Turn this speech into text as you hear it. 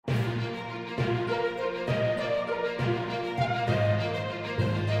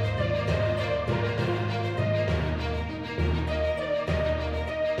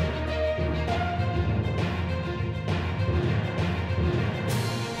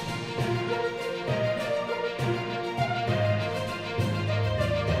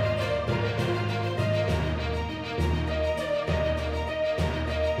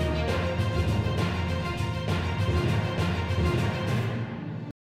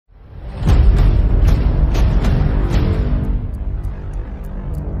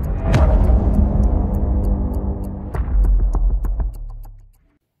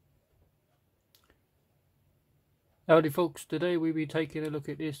Howdy folks, today we'll be taking a look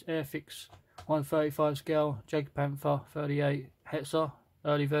at this Airfix 135 scale Jagdpanther 38 Hetzer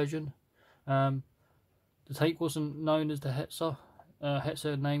early version. The tank wasn't known as the Hetzer.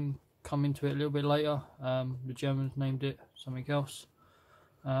 Hetzer name come into it a little bit later. The Germans named it something else.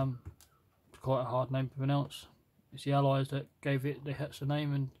 It's quite a hard name to pronounce. It's the Allies that gave it the Hetzer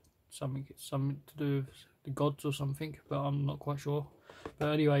name, and something to do with the gods or something, but I'm not quite sure. But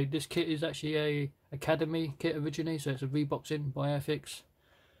anyway, this kit is actually a Academy kit originally, so it's a reboxing by Airfix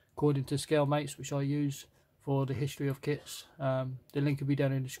according to scale mates, which I use for the history of kits. The link will be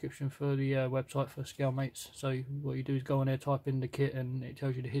down in the description for the website for scale mates. So what you do is go on there, type in the kit, and it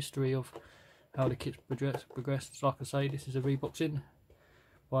tells you the history of how the kit's progressed. Like I say, this is a reboxing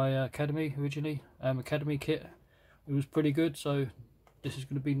by Academy originally. Academy kit, it was pretty good, so this is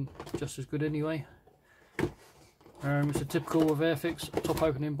going to be just as good anyway. It's a typical of Airfix top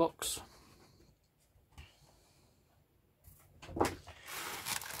opening box.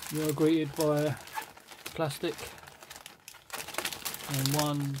 You are greeted by plastic and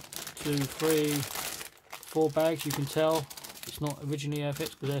 1, 2, 3, 4 bags. You can tell it's not originally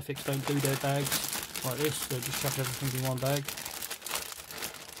Airfix because Airfix don't do their bags like this, they just chuck everything in one bag.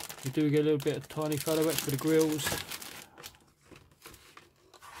 You do get a little bit of tiny featherettes for the grills,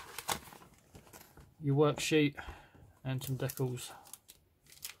 your worksheet and some decals.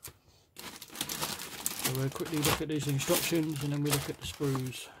 So we'll quickly look at these instructions and then we look at the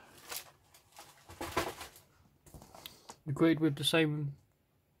sprues. Agreed with the same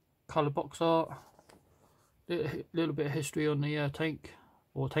colour box art, a little bit of history on the tank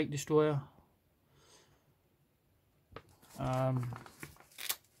or tank destroyer.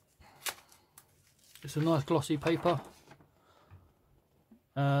 It's a nice glossy paper.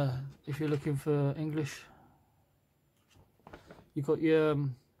 If you're looking for English, you've got your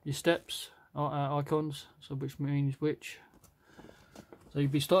steps icons, so which means which. So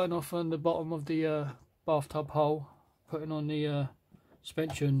you'd be starting off on the bottom of the bathtub hole, putting on the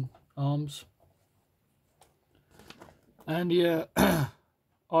suspension arms and the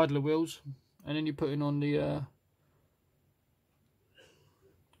idler wheels, and then you're putting on the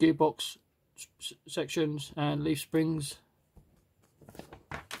gearbox sections and leaf springs,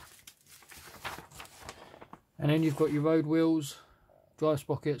 and then you've got your road wheels, drive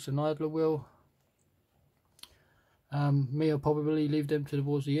sprockets and idler wheel. Me, I'll probably leave them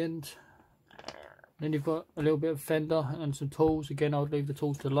towards the end. Then you've got a little bit of fender and some tools. Again, I would leave the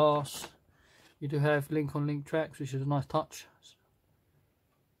tools to last. You do have link on link tracks, which is a nice touch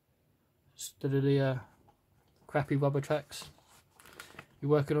instead of the crappy rubber tracks.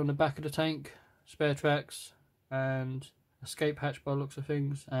 You're working on the back of the tank, spare tracks and escape hatch by the looks of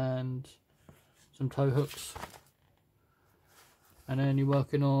things, and some tow hooks. And then you're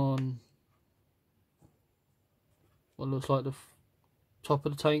working on what looks like the top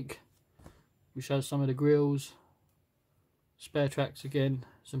of the tank, which has some of the grills, spare tracks again,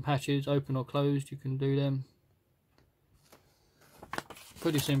 some hatches, open or closed, you can do them.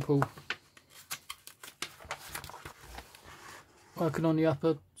 Pretty simple. Working on the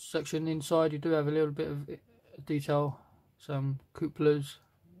upper section inside, you do have a little bit of detail, some cupolas.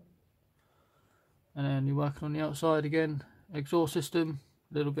 And then you're working on the outside again, exhaust system,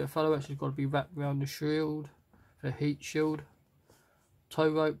 a little bit of fellow actually got to be wrapped around the shield for heat shield, tow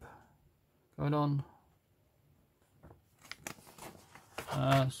rope going on,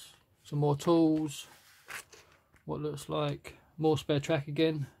 some more tools, what looks like more spare track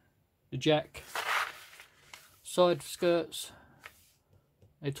again, the jack, side skirts,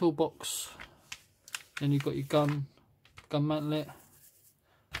 a toolbox, then you've got your gun mantlet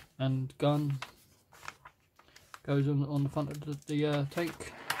and gun goes on the front of the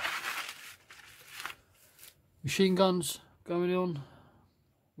tank. Machine guns going on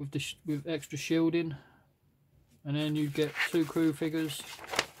with extra shielding, and then you get 2 crew figures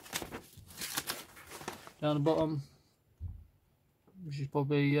down the bottom, which is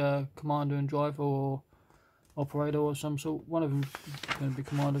probably commander and driver or operator or some sort. One of them is going to be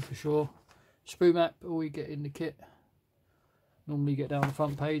commander for sure. Sprue map, all you get in the kit. Normally you get down the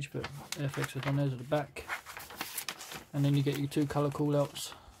front page, but Airfix have done theirs at the back. And then you get your 2 colour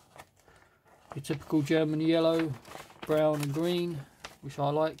callouts. Your typical German yellow, brown and green, which I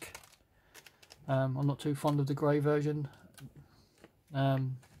like. I'm not too fond of the grey version.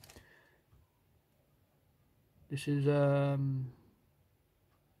 This is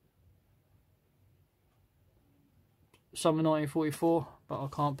summer 1944, but I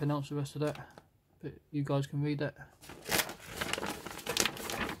can't pronounce the rest of that, but you guys can read that.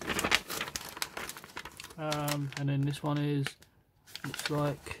 And then this one is, looks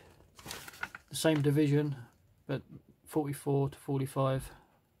like the same division, but 44 to 45.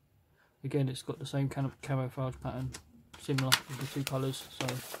 Again, it's got the same kind of camouflage pattern, similar with the two colours. So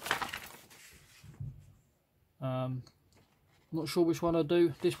not sure which one I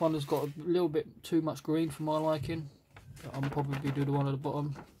do. This one has got a little bit too much green for my liking, but I'll probably do the one at the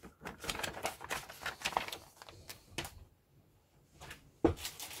bottom.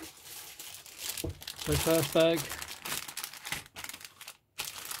 So first bag.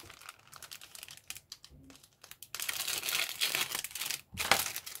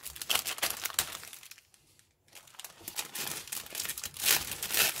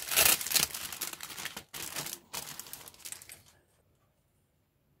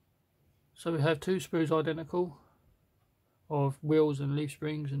 So we have two sprues identical of wheels and leaf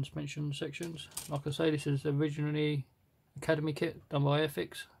springs and suspension sections. Like I say, this is originally Academy kit done by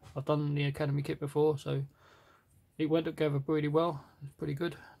Airfix. I've done the Academy kit before, so it went together pretty well. It's pretty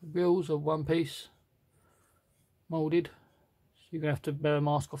good. The wheels are one piece, moulded. So you're going to have to bear a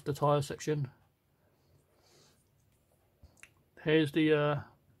mask off the tyre section. Here's the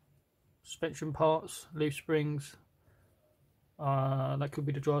suspension parts, leaf springs. That could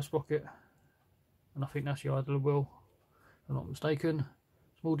be the drive sprocket. And I think that's the idler wheel, if I'm not mistaken.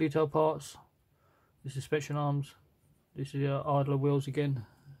 Small detail parts. This is suspension arms. This is the idler wheels again.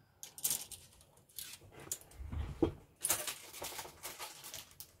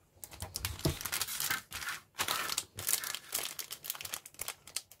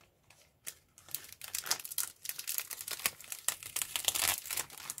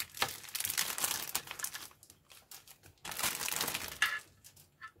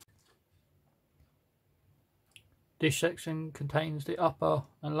 This section contains the upper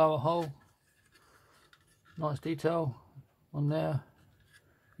and lower hull. Nice detail on there.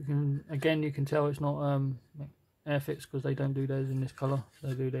 You can tell it's not Airfix because they don't do theirs in this colour.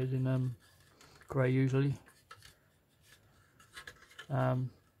 They do theirs in grey usually.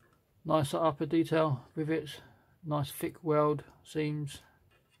 Nice upper detail, rivets, nice thick weld seams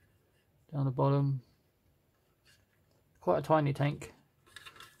down the bottom. Quite a tiny tank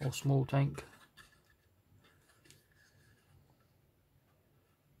or small tank.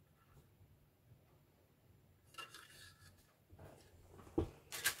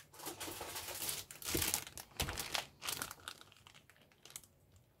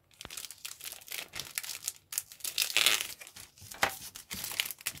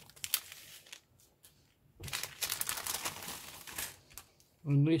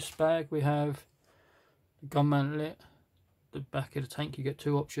 In this bag we have the gun mantlet, the back of the tank. You get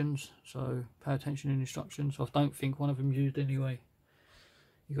two options, so pay attention in instructions. I don't think one of them used anyway.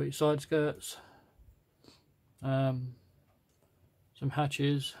 You got your side skirts, some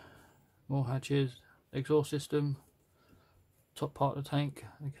hatches, more hatches, exhaust system, top part of the tank,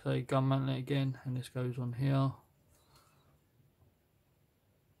 like I say, gun mantlet again, and this goes on here.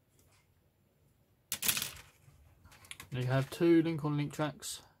 You have two link-on-link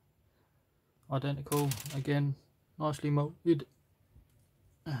tracks, identical, again, nicely molded.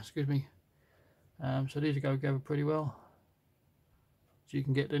 Excuse me. So these go together pretty well. So you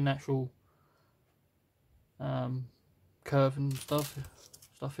can get the natural curve and stuff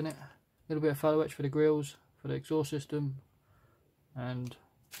in it. A little bit of photo etch for the grills, for the exhaust system, and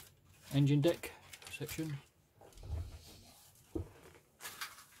engine deck section.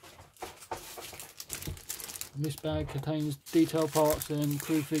 And this bag contains detail parts and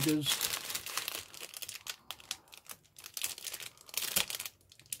crew figures.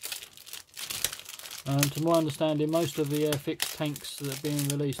 To my understanding, most of the Airfix tanks that are being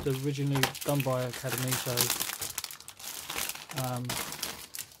released are originally done by Academy, so a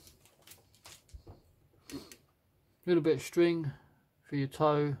little bit of string for your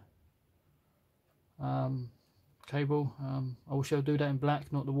tow cable. I wish I would do that in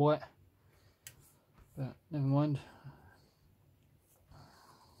black, not the white. But never mind.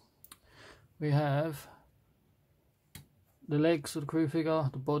 We have the legs of the crew figure,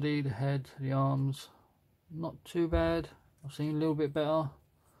 the body, the head, the arms. Not too bad. I've seen a little bit better.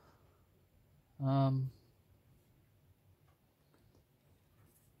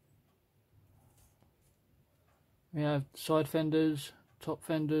 We have side fenders, top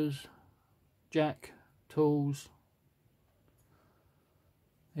fenders, jack, tools.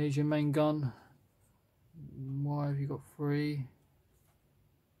 Here's your main gun. Why have you got three?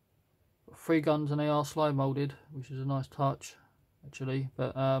 Got three guns and they are slide molded, which is a nice touch actually,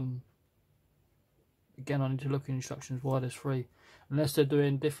 but again I need to look in instructions why there's three, unless they're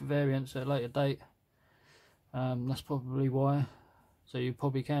doing different variants at a later date. That's probably why. So you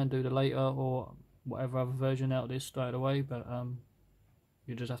probably can do the later or whatever other version out of this straight away, but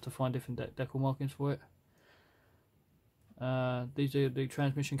you just have to find different decal markings for it. These are the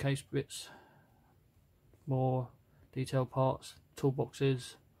transmission case bits, more detailed parts,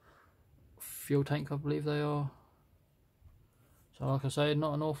 toolboxes, fuel tank I believe they are. So like I say,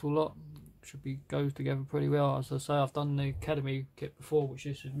 not an awful lot, goes together pretty well. As I say, I've done the Academy kit before, which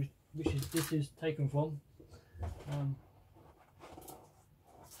this is taken from.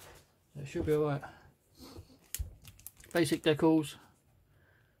 So it should be alright. Basic decals,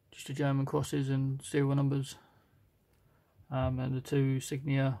 just the German crosses and serial numbers, and the two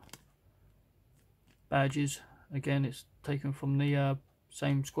Signia badges. Again, it's taken from the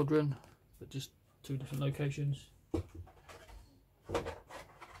same squadron, but just two different locations.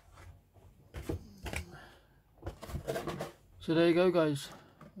 So there you go, guys.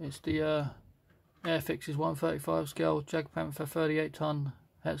 It's the Airfix's 135 scale Jagdpanther 38 tonne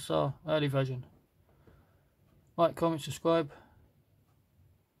Hetzer early version. Like, comment, subscribe,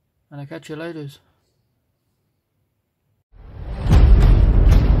 and I'll catch you later.